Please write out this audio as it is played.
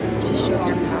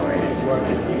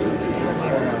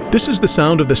This is the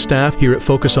sound of the staff here at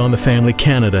Focus on the Family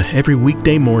Canada every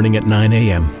weekday morning at 9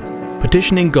 a.m.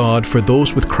 Petitioning God for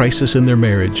those with crisis in their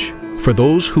marriage, for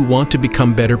those who want to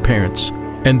become better parents,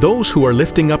 and those who are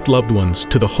lifting up loved ones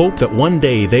to the hope that one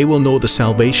day they will know the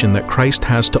salvation that Christ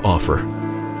has to offer.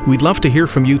 We'd love to hear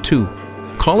from you too.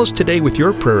 Call us today with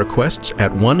your prayer requests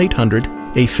at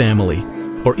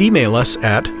 1-800-A-FAMILY or email us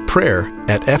at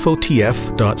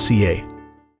prayer@fotf.ca.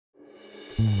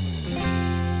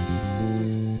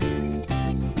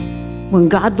 When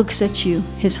God looks at you,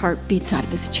 his heart beats out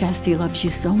of his chest. He loves you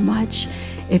so much.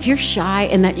 If you're shy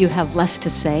and that you have less to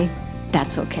say,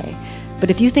 that's okay. But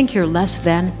if you think you're less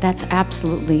than, that's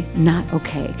absolutely not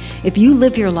okay. If you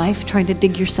live your life trying to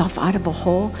dig yourself out of a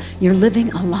hole, you're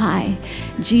living a lie.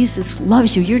 Jesus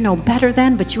loves you. You're no better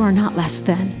than, but you are not less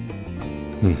than.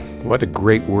 What a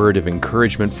great word of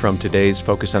encouragement from today's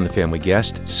Focus on the Family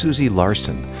guest, Susie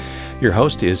Larson. Your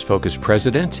host is Focus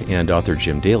President and author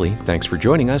Jim Daly. Thanks for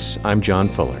joining us. I'm John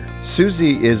Fuller.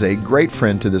 Susie is a great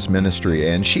friend to this ministry,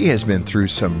 and she has been through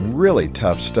some really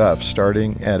tough stuff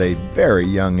starting at a very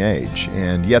young age.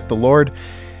 And yet the Lord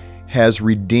has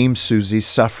redeemed Susie's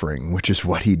suffering, which is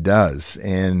what he does,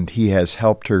 and he has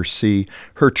helped her see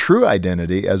her true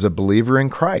identity as a believer in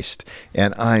Christ.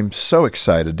 And I'm so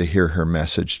excited to hear her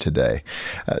message today.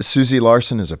 Susie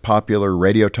Larson is a popular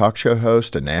radio talk show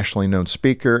host, a nationally known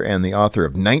speaker, and the author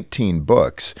of 19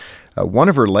 books. One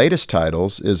of her latest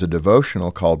titles is a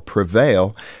devotional called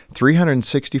Prevail,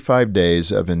 365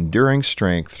 Days of Enduring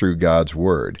Strength Through God's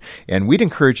Word. And we'd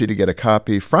encourage you to get a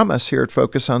copy from us here at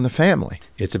Focus on the Family.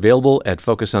 It's available at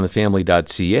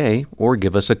focusonthefamily.ca or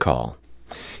give us a call.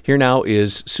 Here now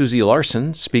is Susie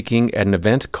Larson speaking at an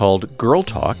event called Girl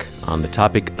Talk on the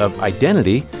topic of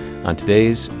identity on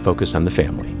today's Focus on the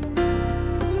Family.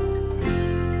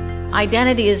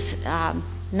 Identity is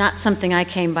not something I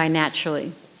came by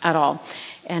naturally at all.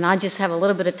 And I just have a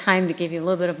little bit of time to give you a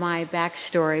little bit of my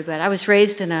backstory. But I was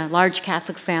raised in a large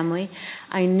Catholic family.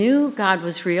 I knew God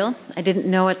was real. I didn't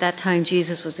know at that time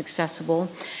Jesus was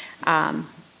accessible.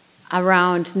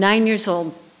 Around 9 years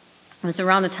old, it was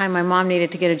around the time my mom needed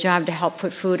to get a job to help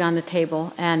put food on the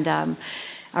table. And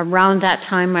around that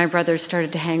time, my brother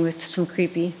started to hang with some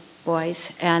creepy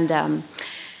boys. And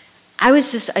I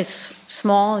was just a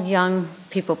small, young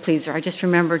people pleaser. I just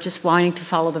remember just wanting to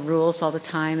follow the rules all the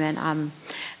time. And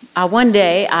one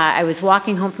day, I was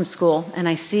walking home from school, and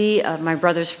I see my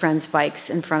brother's friends' bikes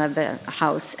in front of the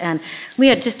house. And we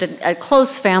had just a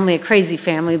close family, a crazy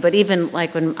family. But even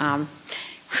like when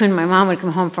my mom would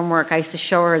come home from work, I used to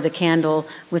show her the candle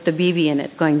with the BB in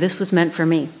it, going, "This was meant for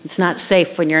me. It's not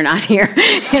safe when you're not here."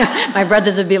 My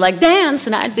brothers would be like, "Dance,"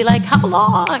 and I'd be like, "How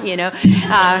long?"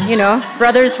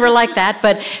 Brothers were like that.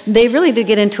 But they really did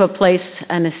get into a place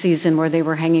and a season where they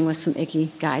were hanging with some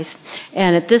icky guys.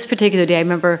 And at this particular day, I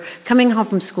remember coming home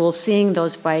from school, seeing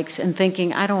those bikes, and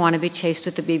thinking, "I don't want to be chased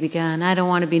with the BB gun. I don't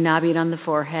want to be knobbied on the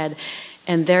forehead.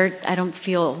 And I don't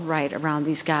feel right around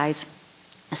these guys."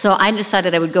 So I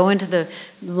decided I would go into the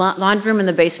laundry room in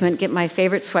the basement, get my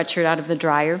favorite sweatshirt out of the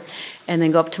dryer, and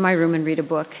then go up to my room and read a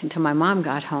book until my mom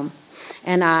got home.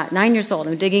 And 9 years old,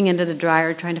 I'm digging into the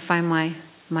dryer, trying to find my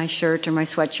shirt or my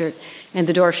sweatshirt, and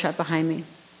the door shut behind me.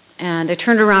 And I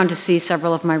turned around to see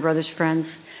several of my brother's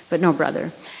friends, but no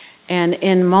brother. And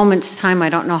in moments' time, I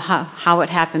don't know how it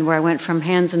happened, where I went from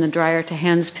hands in the dryer to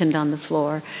hands pinned on the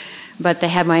floor. But they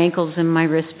had my ankles and my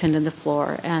wrists pinned to the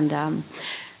floor. And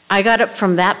I got up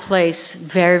from that place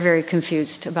very, very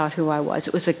confused about who I was.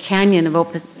 It was a canyon of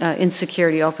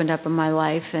insecurity opened up in my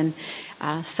life, and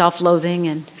self-loathing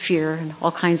and fear and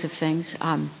all kinds of things.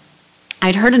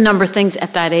 I'd heard a number of things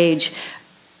at that age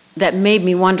that made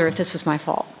me wonder if this was my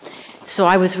fault. So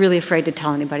I was really afraid to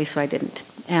tell anybody, so I didn't.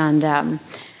 And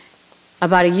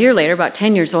about a year later, about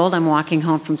 10 years old, I'm walking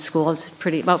home from school. I was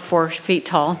about 4 feet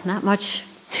tall, not much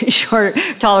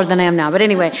taller than I am now. But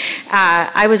anyway,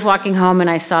 I was walking home and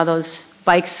I saw those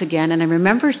bikes again, and I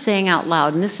remember saying out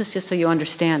loud, and this is just so you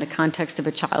understand the context of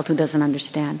a child who doesn't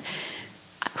understand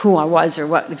who I was or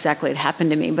what exactly had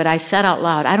happened to me, but I said out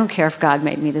loud, "I don't care if God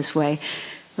made me this way.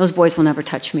 Those boys will never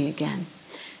touch me again."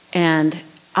 And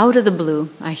out of the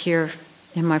blue, I hear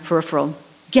in my peripheral,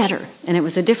 "Get her." And it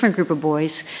was a different group of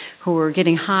boys who were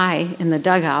getting high in the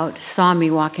dugout, saw me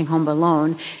walking home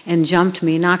alone, and jumped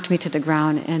me, knocked me to the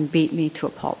ground, and beat me to a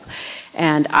pulp.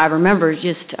 And I remember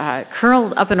just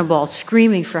curled up in a ball,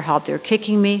 screaming for help. They were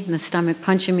kicking me in the stomach,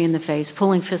 punching me in the face,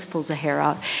 pulling fistfuls of hair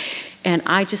out. And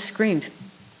I just screamed.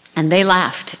 And they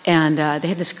laughed, and they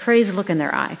had this crazy look in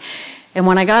their eye. And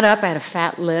when I got up, I had a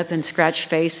fat lip and scratched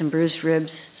face and bruised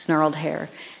ribs, snarled hair.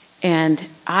 And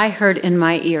I heard in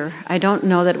my ear, I don't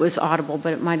know that it was audible,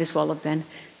 but it might as well have been,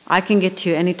 I can get to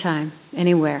you anytime,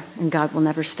 anywhere, and God will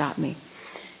never stop me.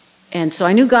 And so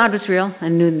I knew God was real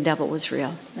and knew the devil was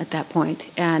real at that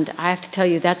point. And I have to tell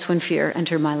you, that's when fear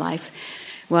entered my life.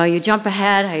 Well, you jump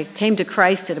ahead. I came to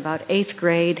Christ at about 8th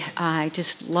grade. I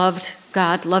just loved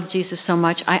God, loved Jesus so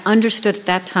much. I understood at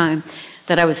that time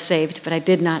that I was saved, but I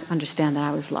did not understand that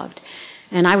I was loved.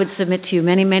 And I would submit to you,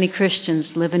 many, many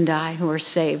Christians live and die who are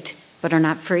saved, but are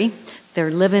not free.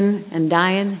 They're living and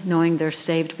dying knowing they're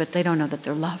saved, but they don't know that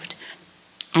they're loved.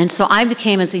 And so I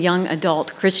became, as a young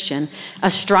adult Christian,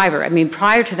 a striver. I mean,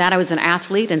 prior to that, I was an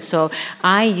athlete, and so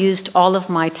I used all of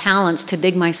my talents to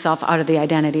dig myself out of the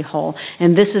identity hole.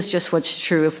 And this is just what's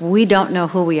true. If we don't know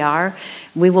who we are,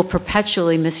 we will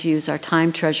perpetually misuse our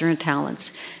time, treasure, and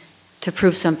talents to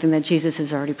prove something that Jesus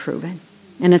has already proven.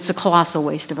 And it's a colossal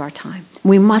waste of our time.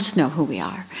 We must know who we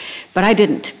are. But I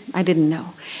didn't. I didn't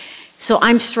know. So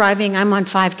I'm striving. I'm on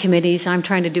 5 committees. I'm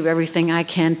trying to do everything I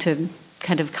can to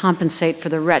kind of compensate for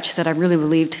the wretch that I really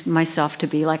believed myself to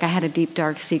be. Like I had a deep,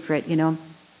 dark secret,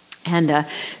 And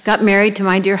got married to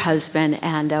my dear husband,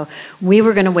 and we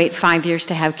were going to wait 5 years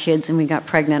to have kids, and we got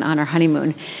pregnant on our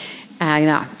honeymoon.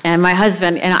 And my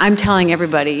husband, and I'm telling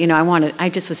everybody, I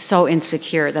just was so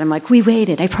insecure that I'm like, we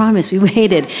waited, I promise, we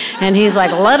waited. And he's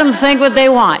like, let them think what they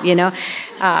want,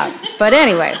 But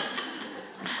anyway,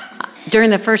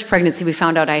 during the first pregnancy, we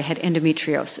found out I had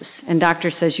endometriosis. And doctor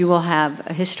says, you will have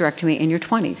a hysterectomy in your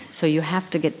 20s. So you have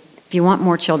to get, if you want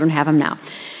more children, have them now.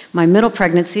 My middle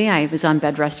pregnancy, I was on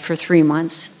bed rest for 3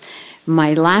 months.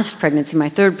 My last pregnancy, my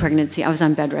 3rd pregnancy, I was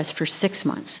on bed rest for 6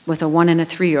 months with a 1 and a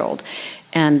 3-year-old.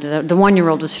 And the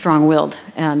 1-year-old was strong-willed.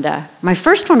 And my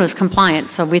first one was compliant,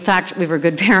 so we thought we were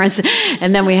good parents.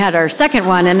 And then we had our second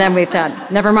one, and then we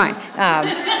thought, never mind.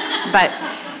 But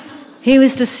he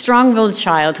was this strong-willed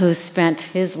child who spent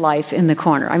his life in the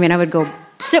corner. I mean, I would go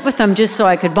sit with him just so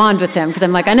I could bond with him, because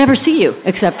I'm like, I never see you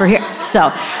except for here.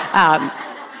 So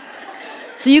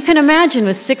you can imagine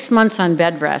with 6 months on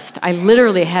bed rest, I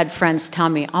literally had friends tell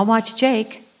me, I'll watch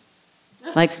Jake.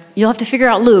 Like, you'll have to figure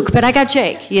out Luke, but I got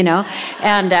Jake,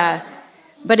 And,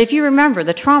 but if you remember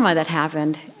the trauma that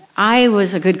happened, I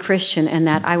was a good Christian in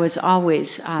that I was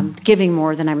always giving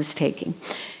more than I was taking.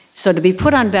 So to be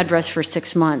put on bed rest for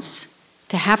 6 months,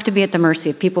 to have to be at the mercy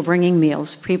of people bringing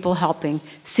meals, people helping,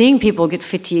 seeing people get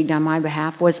fatigued on my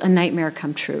behalf was a nightmare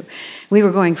come true. We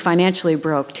were going financially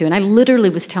broke, too. And I literally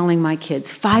was telling my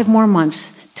kids, 5 more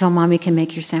months till Mommy can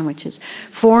make your sandwiches.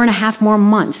 4.5 more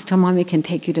months till Mommy can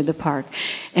take you to the park.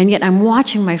 And yet I'm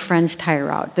watching my friends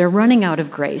tire out. They're running out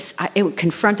of grace. It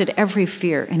confronted every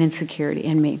fear and insecurity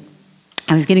in me.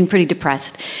 I was getting pretty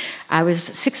depressed. I was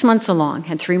 6 months along,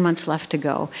 had 3 months left to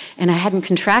go, and I hadn't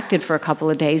contracted for a couple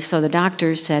of days, so the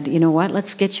doctor said, you know what,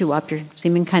 let's get you up. You're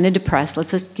seeming kind of depressed.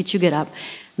 Let's get up.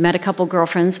 Met a couple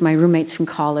girlfriends, my roommates from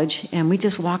college, and we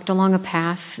just walked along a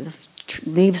path. The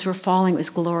leaves were falling. It was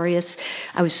glorious.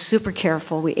 I was super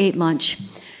careful. We ate lunch.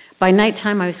 By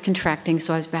nighttime, I was contracting,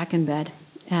 so I was back in bed.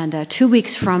 And 2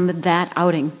 weeks from that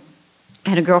outing, I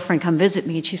had a girlfriend come visit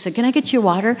me, and she said, can I get you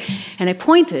water? And I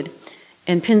pointed,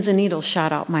 and pins and needles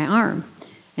shot out my arm.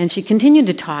 And she continued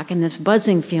to talk, and this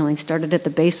buzzing feeling started at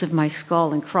the base of my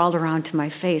skull and crawled around to my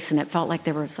face, and it felt like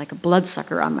there was like a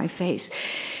bloodsucker on my face.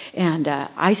 And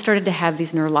I started to have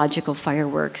these neurological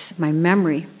fireworks. My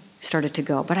memory started to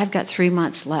go, but I've got 3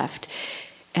 months left.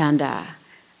 And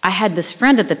I had this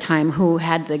friend at the time who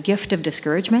had the gift of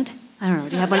discouragement. I don't know,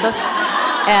 do you have one of those?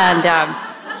 And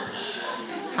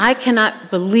I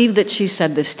cannot believe that she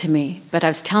said this to me, but I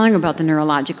was telling her about the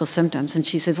neurological symptoms, and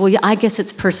she said, well, yeah, I guess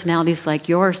it's personalities like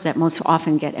yours that most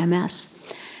often get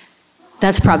MS.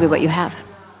 That's probably what you have.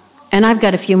 And I've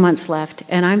got a few months left,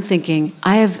 and I'm thinking,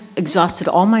 I have exhausted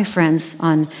all my friends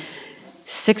on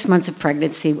 6 months of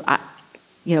pregnancy.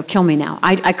 Kill me now.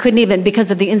 I couldn't even,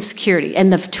 because of the insecurity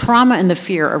and the trauma and the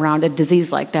fear around a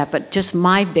disease like that, but just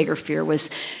my bigger fear was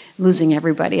losing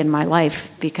everybody in my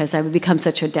life because I would become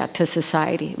such a debt to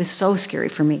society. It was so scary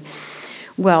for me.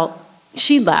 Well,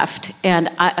 she left,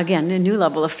 and again, a new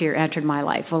level of fear entered my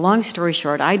life. Well, long story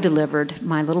short, I delivered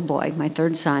my little boy, my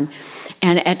 3rd son,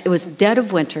 and it was dead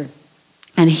of winter.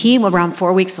 And he, around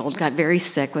 4 weeks old, got very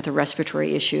sick with a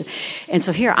respiratory issue. And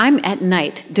so here I'm at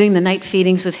night doing the night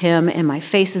feedings with him, and my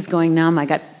face is going numb. I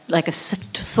got like a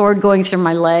sword going through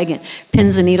my leg and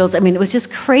pins and needles. I mean, it was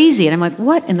just crazy. And I'm like,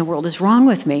 what in the world is wrong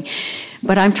with me?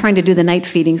 But I'm trying to do the night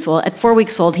feedings. Well, at 4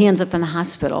 weeks old, he ends up in the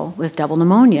hospital with double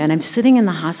pneumonia. And I'm sitting in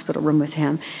the hospital room with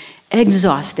him,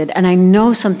 exhausted, and I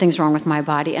know something's wrong with my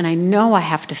body, and I know I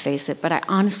have to face it, but I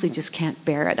honestly just can't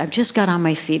bear it. I've just got on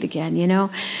my feet again,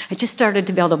 I just started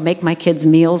to be able to make my kids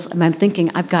meals, and I'm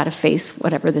thinking, I've got to face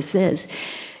whatever this is.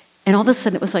 And all of a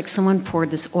sudden, it was like someone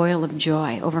poured this oil of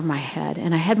joy over my head.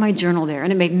 And I had my journal there,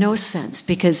 and it made no sense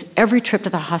because every trip to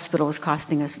the hospital was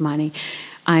costing us money.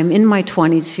 I'm in my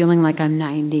 20s, feeling like I'm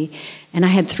 90. And I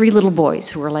had 3 little boys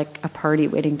who were like a party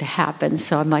waiting to happen.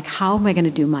 So I'm like, how am I going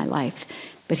to do my life?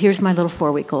 But here's my little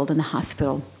 4-week-old in the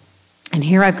hospital. And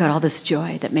here I've got all this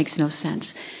joy that makes no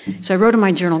sense. So I wrote in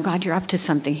my journal, God, you're up to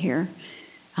something here.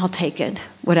 I'll take it,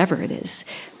 whatever it is.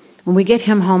 When we get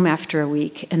him home after a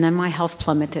week, and then my health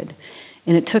plummeted.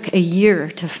 And it took a year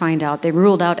to find out. They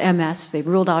ruled out MS. They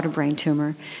ruled out a brain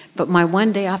tumor. But my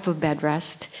one day off of bed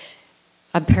rest,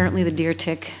 apparently the deer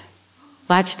tick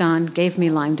latched on, gave me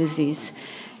Lyme disease.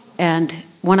 And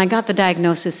when I got the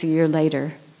diagnosis a year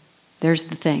later, there's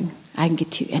the thing. I can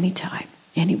get to you anytime,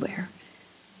 anywhere.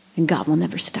 And God will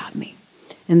never stop me.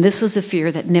 And this was a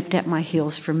fear that nipped at my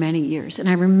heels for many years. And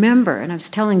I remember, and I was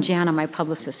telling Jana, my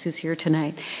publicist who's here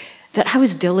tonight, that I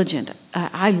was diligent.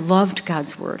 I loved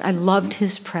God's word. I loved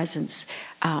his presence.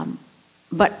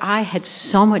 But I had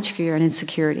so much fear and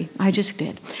insecurity. I just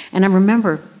did. And I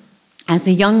remember as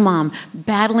a young mom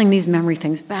battling these memory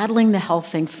things, battling the health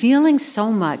thing, feeling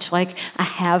so much like a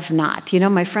have-not. You know,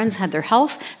 my friends had their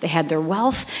health, they had their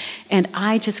wealth, and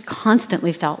I just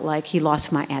constantly felt like he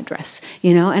lost my address.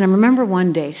 You know, and I remember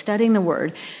one day studying the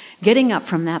word, getting up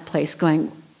from that place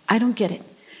going, I don't get it.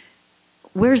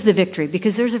 Where's the victory?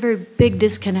 Because there's a very big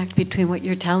disconnect between what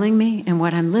you're telling me and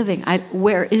what I'm living.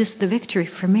 Where is the victory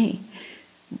for me?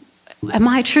 Am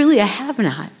I truly a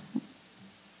have-not?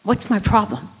 What's my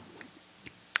problem?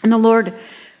 And the Lord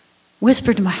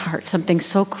whispered to my heart something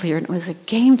so clear, and it was a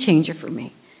game changer for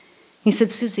me. He said,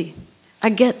 Susie,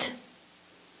 I get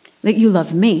that you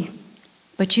love me,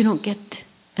 but you don't get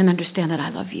and understand that I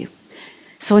love you.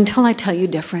 So until I tell you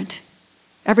different,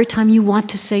 every time you want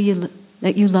to say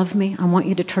that you love me, I want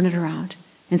you to turn it around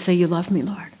and say, you love me,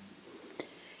 Lord.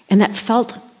 And that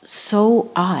felt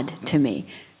so odd to me.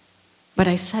 But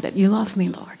I said it, you love me,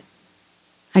 Lord.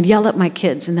 I'd yell at my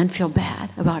kids and then feel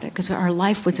bad about it because our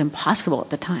life was impossible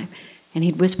at the time. And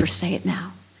he'd whisper, say it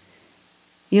now.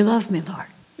 You love me, Lord.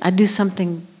 I'd do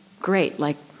something great,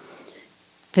 like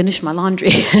finish my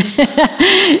laundry.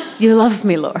 You love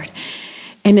me, Lord.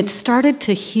 And it started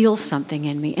to heal something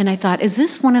in me. And I thought, is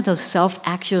this one of those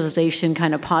self-actualization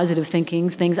kind of positive thinking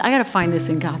things? I got to find this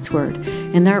in God's word.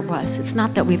 And there it was. It's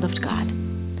not that we loved God,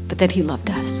 but that he loved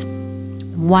us.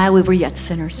 While we were yet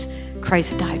sinners,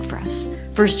 Christ died for us.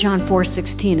 1 John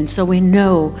 4:16, and so we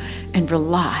know and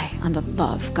rely on the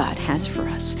love God has for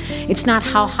us. It's not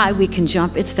how high we can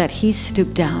jump, it's that he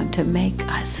stooped down to make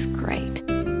us great.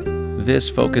 This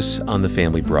Focus on the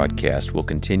Family broadcast will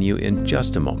continue in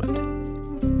just a moment.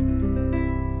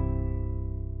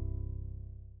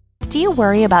 Do you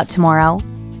worry about tomorrow?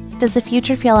 Does the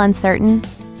future feel uncertain?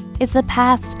 Is the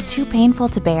past too painful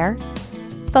to bear?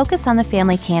 Focus on the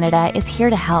Family Canada is here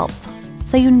to help,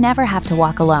 so you never have to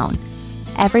walk alone.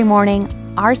 Every morning,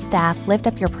 our staff lift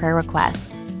up your prayer requests.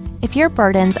 If your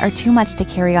burdens are too much to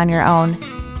carry on your own,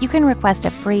 you can request a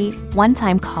free,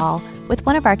 one-time call with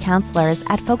one of our counselors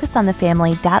at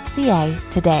focusonthefamily.ca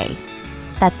today.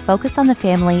 That's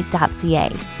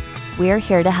focusonthefamily.ca. We're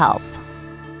here to help.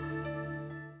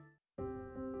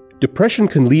 Depression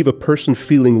can leave a person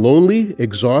feeling lonely,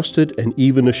 exhausted, and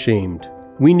even ashamed.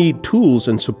 We need tools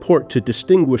and support to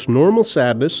distinguish normal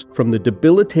sadness from the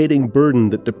debilitating burden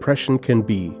that depression can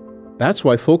be. That's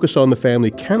why Focus on the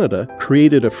Family Canada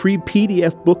created a free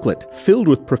PDF booklet filled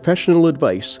with professional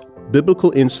advice, biblical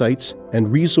insights,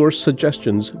 and resource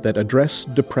suggestions that address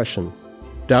depression.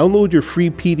 Download your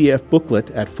free PDF booklet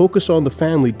at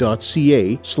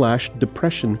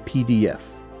focusonthefamily.ca/depressionpdf.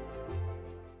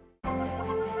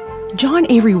 John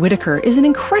Avery Whitaker is an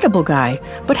incredible guy,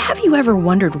 but have you ever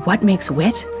wondered what makes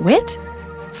wit, wit?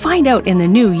 Find out in the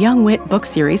new Young Wit book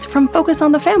series from Focus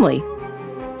on the Family.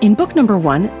 In book number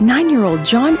 1, 9-year-old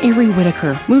John Avery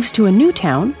Whitaker moves to a new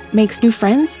town, makes new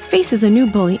friends, faces a new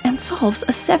bully, and solves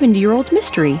a 70-year-old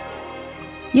mystery.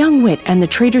 Young Wit and the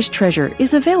Trader's Treasure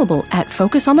is available at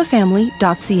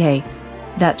focusonthefamily.ca.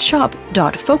 That's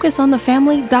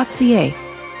shop.focusonthefamily.ca.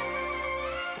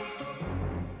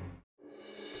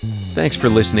 Thanks for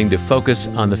listening to Focus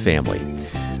on the Family.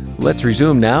 Let's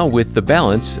resume now with the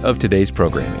balance of today's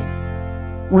programming.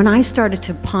 When I started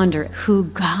to ponder who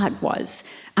God was,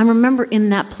 I remember in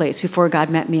that place before God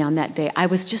met me on that day, I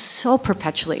was just so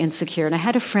perpetually insecure. And I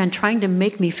had a friend trying to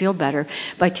make me feel better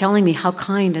by telling me how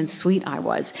kind and sweet I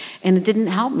was. And it didn't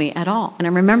help me at all. And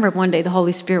I remember one day the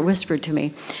Holy Spirit whispered to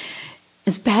me,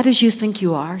 as bad as you think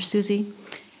you are, Susie,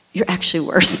 you're actually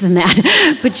worse than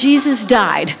that. But Jesus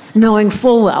died knowing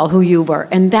full well who you were.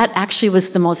 And that actually was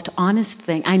the most honest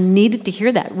thing. I needed to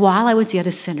hear that. While I was yet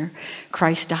a sinner,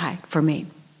 Christ died for me.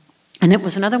 And it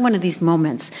was another one of these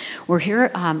moments where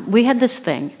here we had this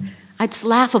thing. It's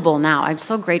laughable now. I'm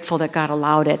so grateful that God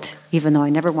allowed it, even though I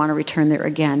never want to return there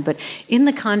again. But in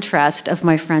the contrast of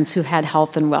my friends who had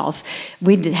health and wealth,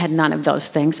 had none of those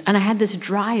things. And I had this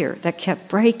dryer that kept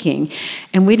breaking.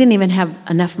 And we didn't even have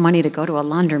enough money to go to a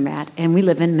laundromat. And we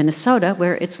live in Minnesota,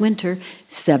 where it's winter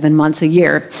 7 months a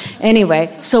year.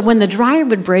 Anyway, so when the dryer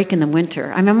would break in the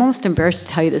winter, I'm almost embarrassed to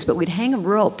tell you this, but we'd hang a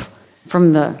rope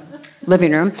from the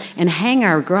living room and hang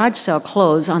our garage sale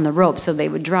clothes on the rope so they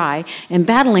would dry. And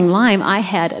battling Lyme, I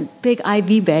had a big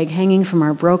IV bag hanging from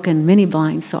our broken mini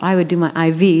blinds, so I would do my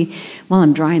IV while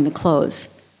I'm drying the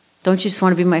clothes. Don't you just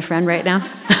want to be my friend right now?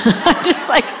 I'm just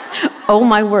like, oh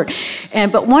my word.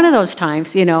 But one of those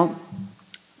times,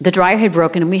 the dryer had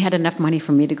broken and we had enough money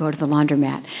for me to go to the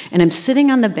laundromat. And I'm sitting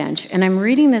on the bench and I'm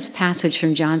reading this passage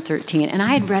from John 13. And I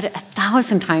had read it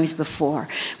 1,000 times before.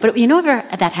 But you know what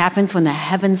that happens when the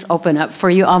heavens open up for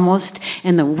you almost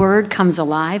and the word comes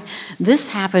alive? This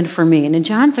happened for me. And in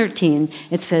John 13,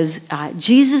 it says,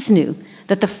 Jesus knew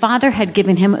that the Father had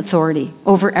given him authority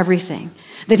over everything,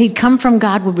 that he'd come from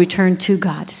God, would return to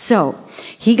God. So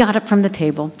he got up from the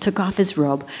table, took off his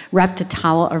robe, wrapped a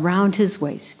towel around his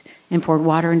waist, and poured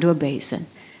water into a basin.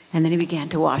 And then he began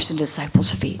to wash the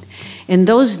disciples' feet. In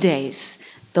those days,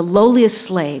 the lowliest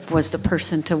slave was the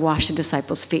person to wash the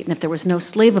disciples' feet. And if there was no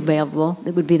slave available,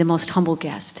 it would be the most humble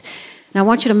guest. Now I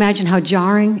want you to imagine how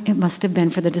jarring it must have been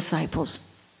for the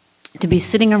disciples to be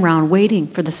sitting around waiting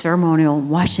for the ceremonial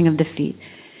washing of the feet.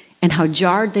 And how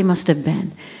jarred they must have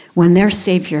been when their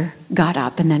Savior got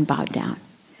up and then bowed down.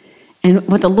 And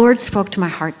what the Lord spoke to my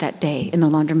heart that day in the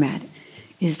laundromat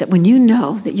is that when you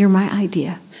know that you're my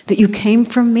idea, that you came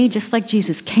from me, just like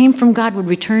Jesus came from God, would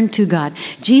return to God.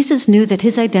 Jesus knew that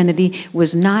his identity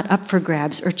was not up for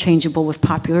grabs or changeable with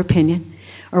popular opinion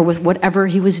or with whatever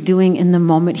he was doing in the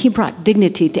moment. He brought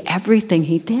dignity to everything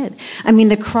he did. I mean,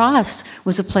 the cross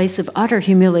was a place of utter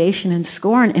humiliation and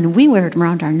scorn, and we wear it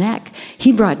around our neck.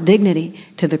 He brought dignity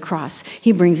to the cross.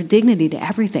 He brings dignity to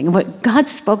everything. And what God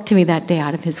spoke to me that day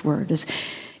out of his word is,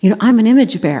 I'm an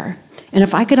image bearer. And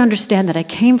if I could understand that I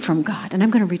came from God and I'm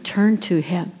going to return to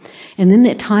him, and in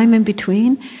the time in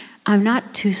between, I'm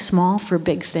not too small for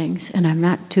big things and I'm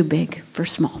not too big for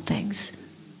small things.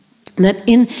 And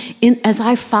that as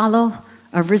I follow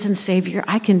a risen Savior,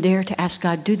 I can dare to ask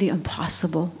God, do the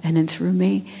impossible in and through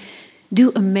me.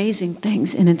 Do amazing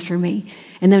things in and through me.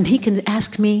 And then he can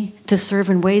ask me to serve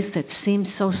in ways that seem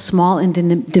so small and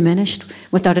diminished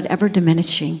without it ever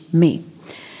diminishing me.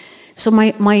 So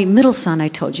my middle son, I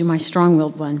told you, my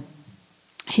strong-willed one,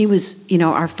 he was,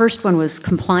 our first one was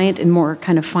compliant and more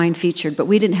kind of fine-featured, but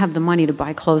we didn't have the money to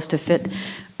buy clothes to fit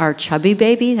our chubby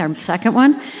baby, our second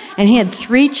one. And he had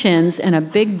 3 chins and a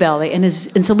big belly. And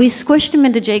so we squished him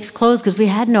into Jake's clothes because we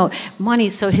had no money.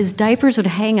 So his diapers would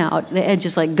hang out the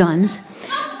edges like guns.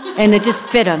 And it just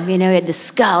fit him. He had this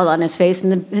scowl on his face.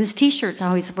 And his T-shirts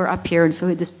always were up here. And so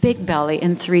he had this big belly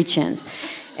and 3 chins.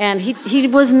 And he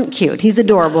wasn't cute. He's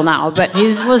adorable now, but he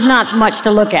was not much to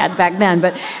look at back then.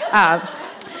 But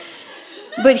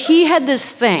he had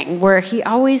this thing where he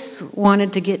always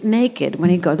wanted to get naked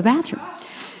when he'd go to the bathroom.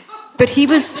 But he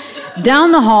was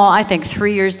down the hall, I think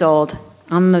 3 years old,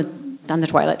 on the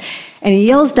toilet, and he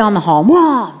yells down the hall,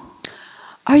 "Mom,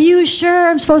 are you sure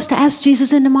I'm supposed to ask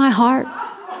Jesus into my heart?"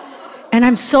 And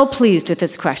I'm so pleased with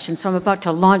this question, so I'm about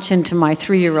to launch into my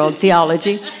 3-year-old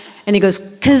theology. And he goes,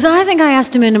 "'Cause I think I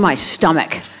asked him into my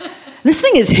stomach. This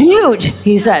thing is huge,"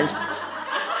 he says.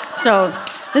 So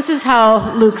this is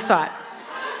how Luke thought.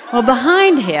 Well,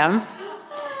 behind him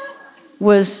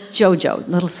was Jojo,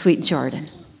 little sweet Jordan.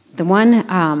 The one,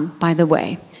 by the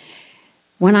way,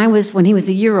 when he was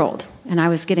a year old and I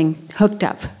was getting hooked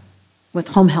up with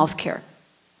home health care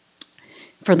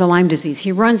for the Lyme disease,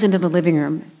 he runs into the living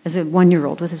room as a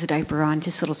 1-year-old with his diaper on,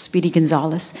 just little Speedy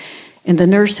Gonzales. And the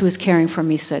nurse who was caring for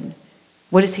me said,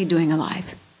 "What is he doing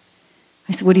alive?"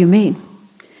 I said, "What do you mean?"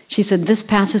 She said, "This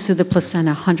passes through the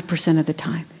placenta 100% of the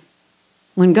time.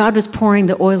 When God was pouring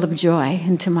the oil of joy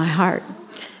into my heart,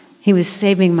 he was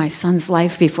saving my son's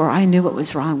life before I knew what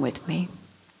was wrong with me."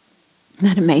 Isn't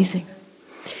that amazing?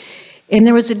 And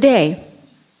there was a day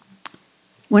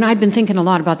when I'd been thinking a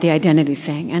lot about the identity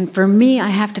thing. And for me, I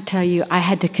have to tell you, I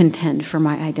had to contend for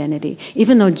my identity.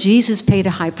 Even though Jesus paid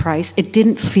a high price, it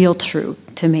didn't feel true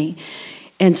to me.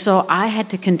 And so I had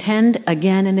to contend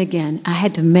again and again. I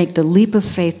had to make the leap of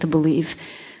faith to believe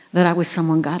that I was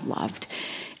someone God loved.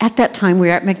 At that time, we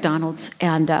were at McDonald's,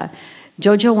 and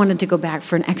Jojo wanted to go back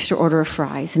for an extra order of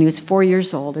fries, and he was 4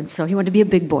 years old, and so he wanted to be a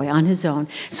big boy on his own.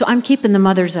 So I'm keeping the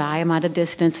mother's eye. I'm at a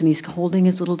distance, and he's holding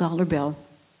his little dollar bill.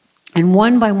 And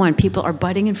one by one, people are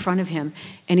butting in front of him,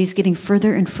 and he's getting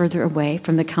further and further away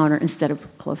from the counter instead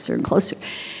of closer and closer.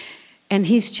 And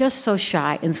he's just so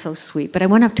shy and so sweet. But I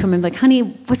went up to him and like, honey,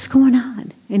 what's going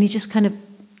on? And he just kind of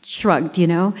shrugged,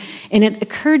 And it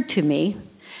occurred to me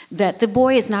that the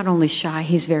boy is not only shy,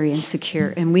 he's very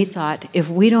insecure. And we thought, if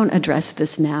we don't address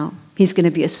this now, he's going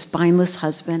to be a spineless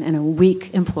husband and a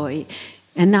weak employee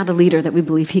and not a leader that we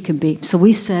believe he can be. So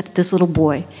we said, this little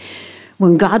boy,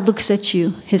 when God looks at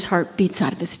you, his heart beats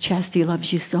out of his chest. He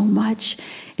loves you so much.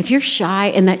 If you're shy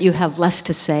and that you have less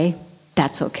to say,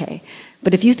 that's okay.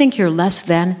 But if you think you're less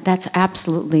than, that's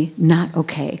absolutely not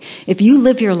okay. If you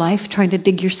live your life trying to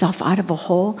dig yourself out of a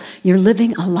hole, you're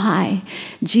living a lie.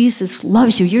 Jesus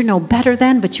loves you. You're no better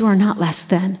than, but you are not less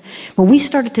than. When we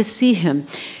started to see him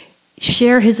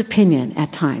share his opinion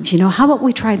at times, how about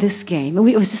we try this game?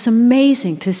 It was just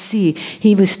amazing to see.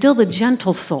 He was still the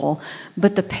gentle soul,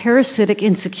 but the parasitic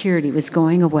insecurity was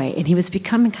going away, and he was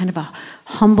becoming kind of a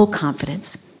humble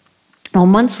confidence. Well,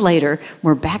 months later,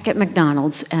 we're back at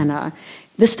McDonald's, and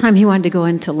this time he wanted to go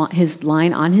into his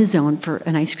line on his own for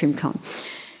an ice cream cone.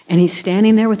 And he's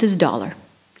standing there with his dollar.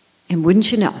 And wouldn't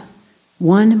you know,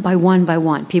 one by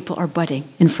one, people are butting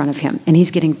in front of him. And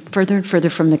he's getting further and further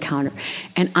from the counter.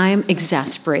 And I'm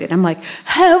exasperated. I'm like,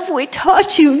 have we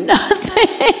taught you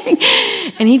nothing?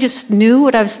 And he just knew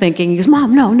what I was thinking. He goes,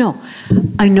 Mom, no.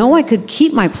 I know I could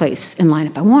keep my place in line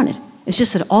if I wanted. It's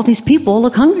just that all these people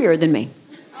look hungrier than me.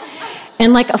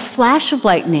 And like a flash of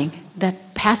lightning,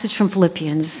 that passage from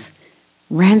Philippians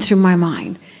ran through my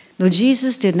mind. Though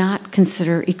Jesus did not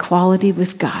consider equality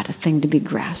with God a thing to be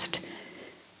grasped.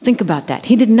 Think about that.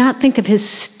 He did not think of his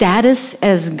status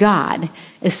as God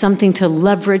as something to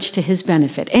leverage to his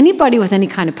benefit. Anybody with any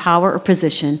kind of power or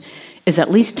position is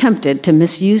at least tempted to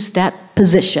misuse that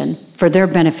position for their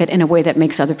benefit in a way that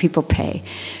makes other people pay.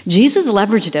 Jesus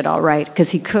leveraged it all right, because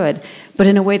he could, but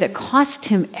in a way that cost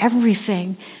him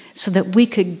everything, so that we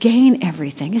could gain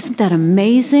everything. Isn't that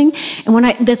amazing?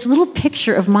 And this little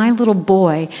picture of my little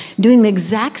boy doing the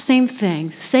exact same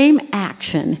thing, same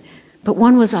action, but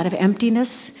one was out of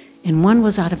emptiness and one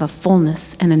was out of a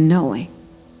fullness and a knowing.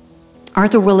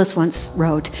 Arthur Willis once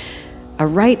wrote, a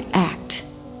right act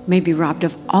may be robbed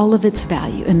of all of its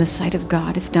value in the sight of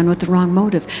God if done with the wrong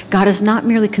motive. God is not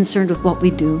merely concerned with what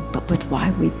we do, but with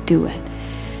why we do it.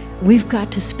 We've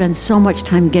got to spend so much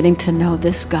time getting to know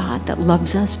this God that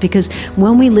loves us, because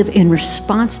when we live in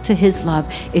response to his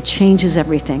love, it changes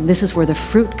everything. This is where the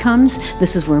fruit comes.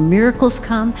 This is where miracles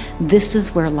come. This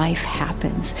is where life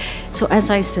happens. So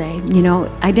as I say,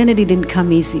 identity didn't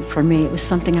come easy for me. It was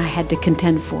something I had to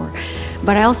contend for.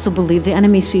 But I also believe the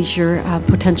enemy sees your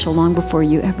potential long before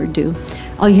you ever do.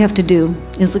 All you have to do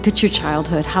is look at your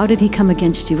childhood. How did he come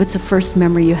against you? What's the first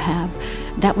memory you have?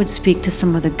 That would speak to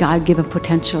some of the God-given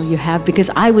potential you have, because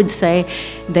I would say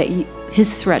that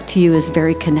his threat to you is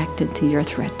very connected to your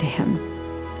threat to him.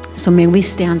 So may we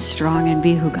stand strong and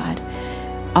be who God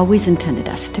always intended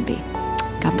us to be.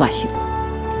 God bless you.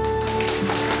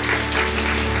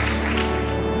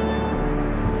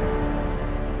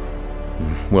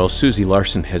 Well, Susie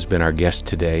Larson has been our guest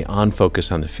today on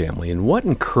Focus on the Family, and what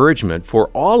encouragement for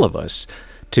all of us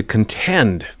to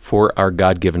contend for our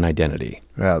God-given identity.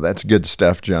 Wow, that's good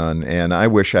stuff, John. And I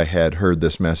wish I had heard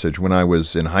this message when I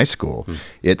was in high school.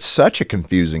 It's such a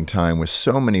confusing time with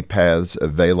so many paths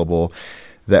available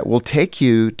that will take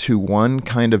you to one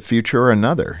kind of future or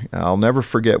another. I'll never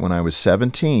forget when I was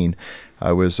 17,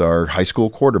 I was our high school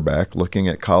quarterback looking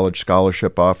at college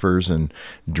scholarship offers and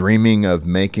dreaming of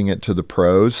making it to the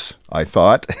pros, I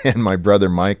thought. And my brother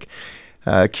Mike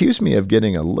accused me of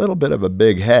getting a little bit of a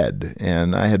big head.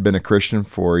 And I had been a Christian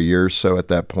for a year or so at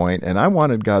that point, and I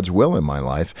wanted God's will in my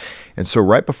life. And so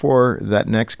right before that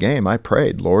next game, I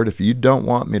prayed, Lord, if you don't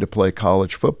want me to play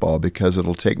college football because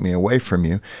it'll take me away from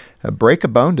you, break a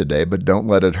bone today, but don't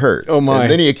let it hurt. Oh, my.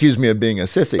 And then he accused me of being a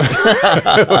sissy.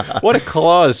 What a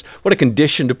clause, what a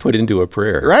condition to put into a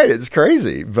prayer. Right, it's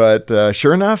crazy. But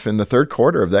sure enough, in the third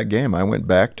quarter of that game, I went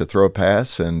back to throw a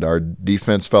pass, and our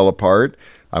defense fell apart.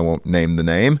 I won't name the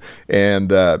name. And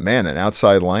man, an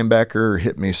outside linebacker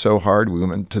hit me so hard. We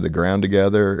went to the ground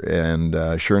together,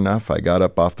 and sure enough, I got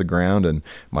up off the ground, and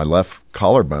my left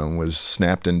collarbone was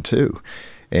snapped in two.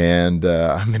 And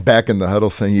I'm back in the huddle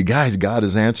saying, you guys, God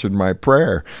has answered my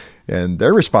prayer. And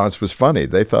their response was funny.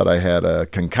 They thought I had a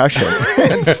concussion.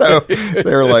 And so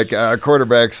they were like,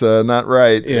 quarterback's not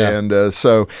right. Yeah. And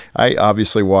so I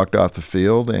obviously walked off the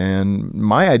field. And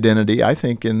my identity, I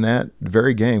think, in that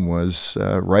very game was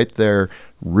right there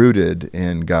rooted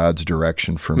in God's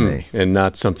direction for me. And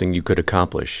not something you could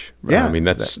accomplish. Yeah. I mean,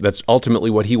 that's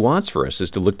ultimately what he wants for us, is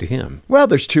to look to him. Well,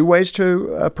 there's two ways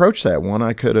to approach that. One,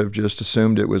 I could have just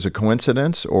assumed it was a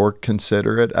coincidence or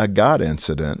consider it a God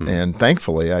incident. And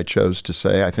thankfully, I chose to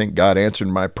say, I think God answered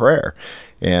my prayer.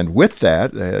 And with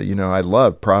that, I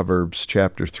love Proverbs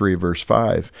chapter 3, verse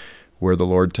 5, where the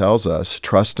Lord tells us,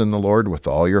 trust in the Lord with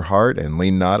all your heart and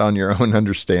lean not on your own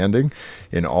understanding.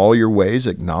 In all your ways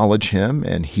acknowledge him,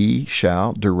 and he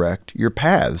shall direct your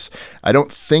paths. I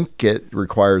don't think it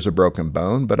requires a broken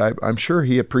bone, but I'm sure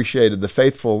he appreciated the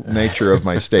faithful nature of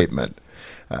my statement.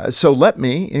 So let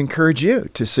me encourage you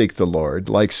to seek the Lord,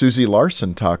 like Susie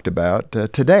Larson talked about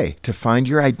today, to find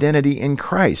your identity in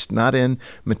Christ, not in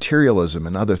materialism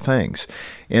and other things.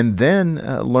 And then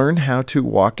learn how to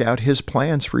walk out his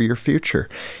plans for your future.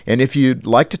 And if you'd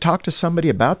like to talk to somebody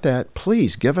about that,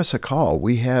 please give us a call.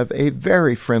 We have a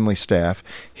very friendly staff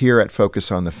here at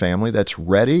Focus on the Family that's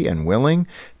ready and willing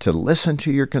to listen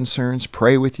to your concerns,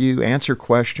 pray with you, answer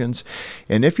questions.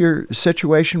 And if your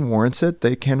situation warrants it,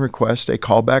 they can request a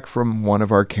callback from one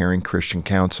of our caring Christian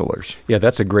counselors. Yeah,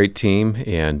 that's a great team,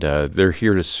 and they're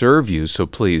here to serve you. So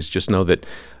please just know that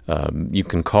you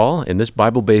can call, and this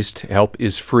Bible-based help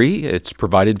is free. It's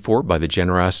provided for by the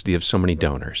generosity of so many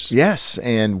donors. Yes,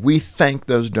 and we thank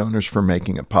those donors for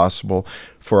making it possible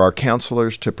for our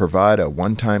counselors to provide a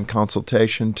one-time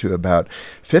consultation to about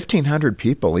 1,500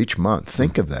 people each month.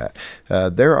 Think of that.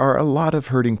 There are a lot of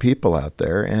hurting people out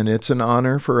there, and it's an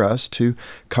honor for us to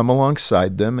come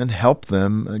alongside them and help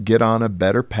them get on a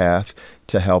better path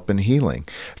to help and healing.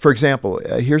 For example,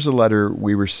 here's a letter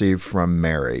we received from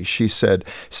Mary. She said,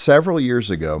 several years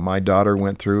ago, my daughter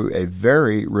went through a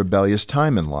very rebellious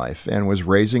time in life and was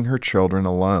raising her children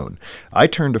alone. I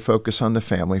turned to Focus on the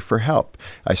Family for help.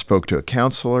 I spoke to a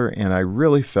counselor, and I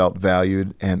really felt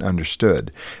valued and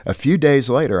understood. A few days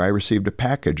later, I received a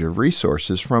package of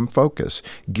resources from Focus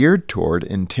geared toward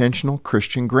intentional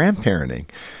Christian grandparenting.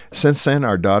 Since then,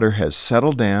 our daughter has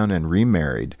settled down and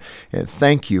remarried. And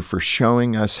thank you for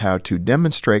showing us how to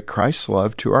demonstrate Christ's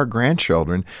love to our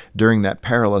grandchildren during that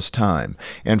perilous time,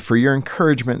 and for your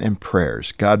encouragement and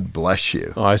prayers. God bless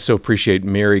you. Oh, I so appreciate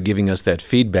Mary giving us that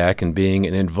feedback and being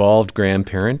an involved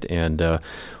grandparent, and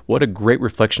what a great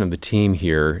reflection of the team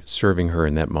here serving her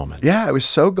in that moment. Yeah, I was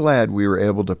so glad we were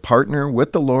able to partner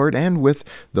with the Lord and with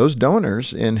those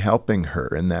donors in helping her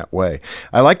in that way.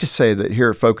 I like to say that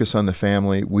here at Focus on the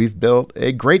Family, we've built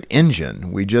a great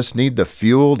engine. We just need the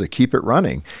fuel to keep it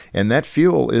running. And that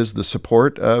fuel is the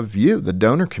support of you, the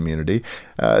donor community,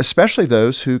 especially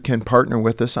those who can partner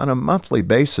with us on a monthly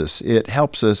basis. It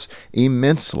helps us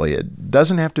immensely. It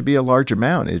doesn't have to be a large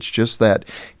amount. It's just that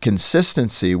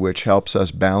consistency which helps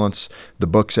us balance the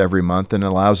books every month and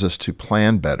allows us to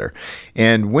plan better.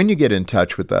 And when you get in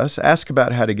touch with us, ask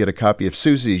about how to get a copy of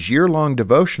Susie's year-long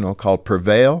devotional called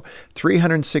Prevail,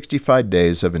 365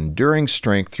 Days of Enduring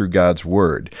Strength Through God's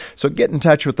Word. So get in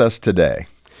touch with us today.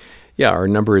 Yeah, our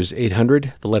number is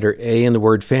 800, the letter A in the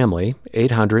word family,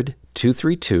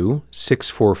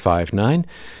 800-232-6459.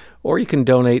 Or you can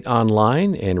donate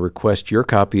online and request your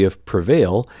copy of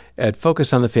Prevail at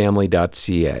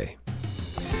focusonthefamily.ca.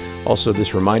 Also,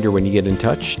 this reminder when you get in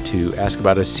touch to ask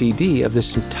about a CD of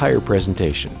this entire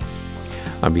presentation.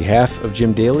 On behalf of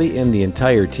Jim Daly and the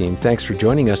entire team, thanks for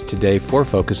joining us today for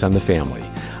Focus on the Family.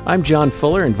 I'm John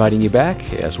Fuller, inviting you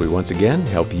back as we once again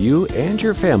help you and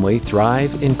your family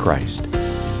thrive in Christ.